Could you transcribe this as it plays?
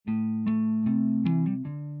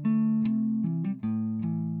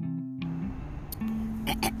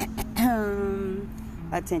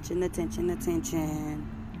Attention, attention, attention.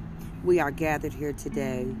 We are gathered here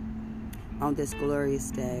today on this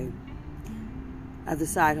glorious day of the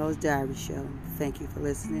Side Hose Diary Show. Thank you for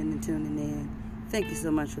listening and tuning in. Thank you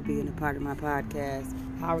so much for being a part of my podcast.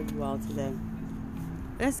 How are you all today?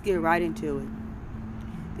 Let's get right into it.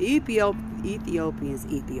 The Ethiopians.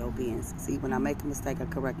 See, when I make a mistake, I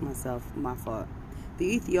correct myself. My fault.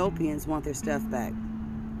 The Ethiopians want their stuff back.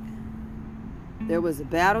 There was a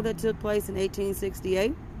battle that took place in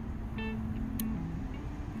 1868.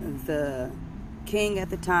 The king at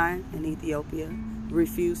the time in Ethiopia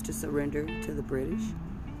refused to surrender to the British,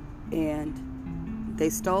 and they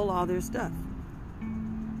stole all their stuff.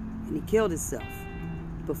 And he killed himself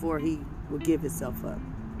before he would give himself up.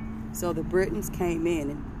 So the Britons came in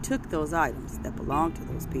and took those items that belonged to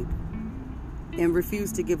those people and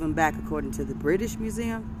refused to give them back according to the British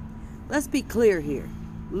Museum. Let's be clear here.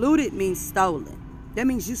 Looted means stolen. That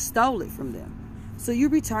means you stole it from them. So you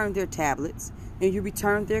returned their tablets and you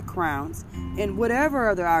returned their crowns and whatever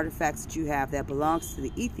other artifacts that you have that belongs to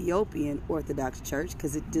the Ethiopian Orthodox Church,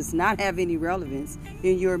 because it does not have any relevance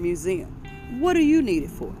in your museum. What do you need it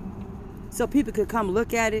for? So people could come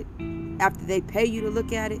look at it after they pay you to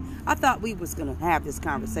look at it? I thought we was going to have this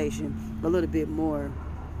conversation a little bit more,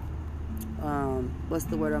 what's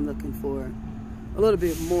the word I'm looking for? A little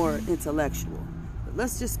bit more intellectual. But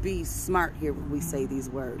let's just be smart here when we say these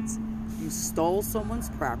words. You stole someone's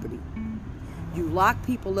property. You lock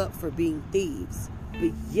people up for being thieves,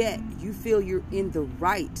 but yet you feel you're in the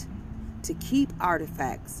right to keep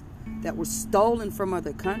artifacts that were stolen from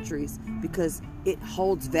other countries because it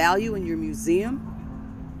holds value in your museum.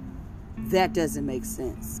 That doesn't make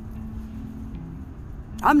sense.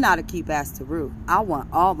 I'm not a keep ass to rule. I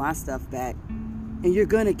want all my stuff back, and you're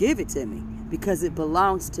going to give it to me because it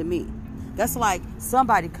belongs to me. That's like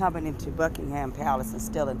somebody coming into Buckingham Palace and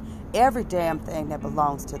stealing every damn thing that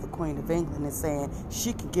belongs to the Queen of England and saying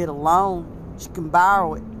she can get a loan, she can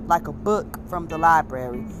borrow it like a book from the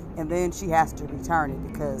library, and then she has to return it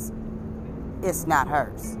because it's not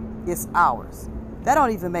hers, it's ours. That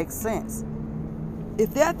don't even make sense.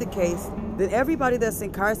 If that's the case, then everybody that's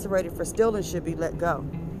incarcerated for stealing should be let go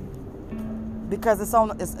because it's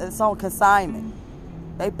on consignment.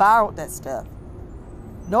 They borrowed that stuff.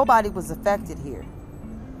 Nobody was affected here.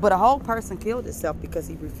 But a whole person killed himself because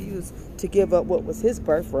he refused to give up what was his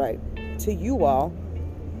birthright to you all.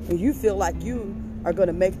 And you feel like you are going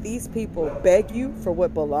to make these people beg you for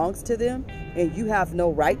what belongs to them and you have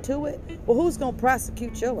no right to it? Well, who's going to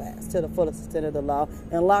prosecute your ass to the fullest extent of the law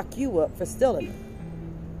and lock you up for stealing it?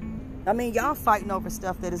 I mean, y'all fighting over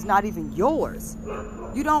stuff that is not even yours.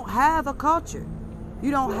 You don't have a culture.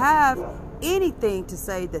 You don't have anything to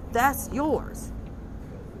say that that's yours.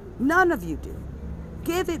 None of you do.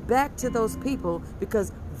 Give it back to those people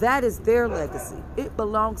because that is their legacy. It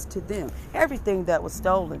belongs to them. Everything that was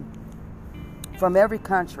stolen from every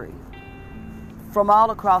country, from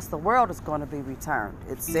all across the world, is going to be returned.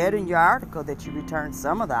 It said in your article that you returned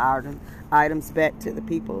some of the items back to the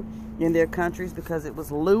people in their countries because it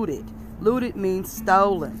was looted. Looted means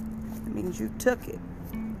stolen. It means you took it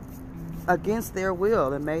against their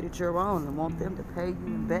will and made it your own and want them to pay you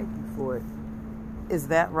and beg you for it. Is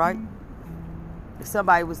that right? If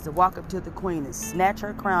somebody was to walk up to the queen and snatch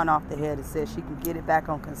her crown off the head and said she can get it back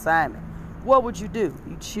on consignment, what would you do?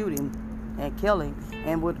 You'd shoot him and kill him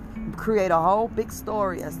and would create a whole big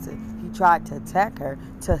story as to he tried to attack her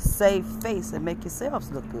to save face and make yourselves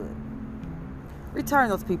look good. Return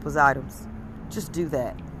those people's items. Just do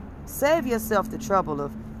that. Save yourself the trouble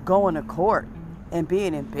of going to court and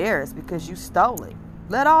being embarrassed because you stole it.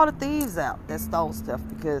 Let all the thieves out that stole stuff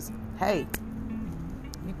because, hey,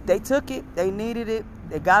 they took it, they needed it,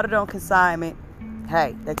 they got it on consignment.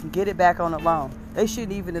 Hey, they can get it back on a loan. They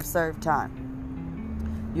shouldn't even have served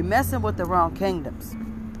time. You're messing with the wrong kingdoms.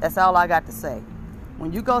 That's all I got to say.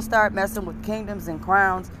 When you go start messing with kingdoms and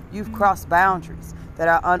crowns, you've crossed boundaries that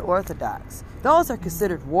are unorthodox. Those are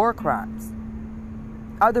considered war crimes.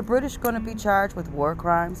 Are the British going to be charged with war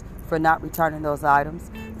crimes for not returning those items?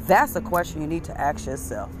 That's a question you need to ask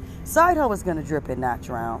yourself. Sideho is going to drip and not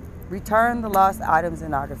drown. Return the lost items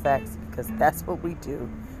and artifacts because that's what we do.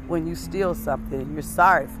 When you steal something and you're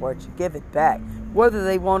sorry for it, you give it back. Whether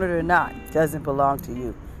they want it or not, it doesn't belong to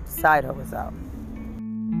you. Sideho is out.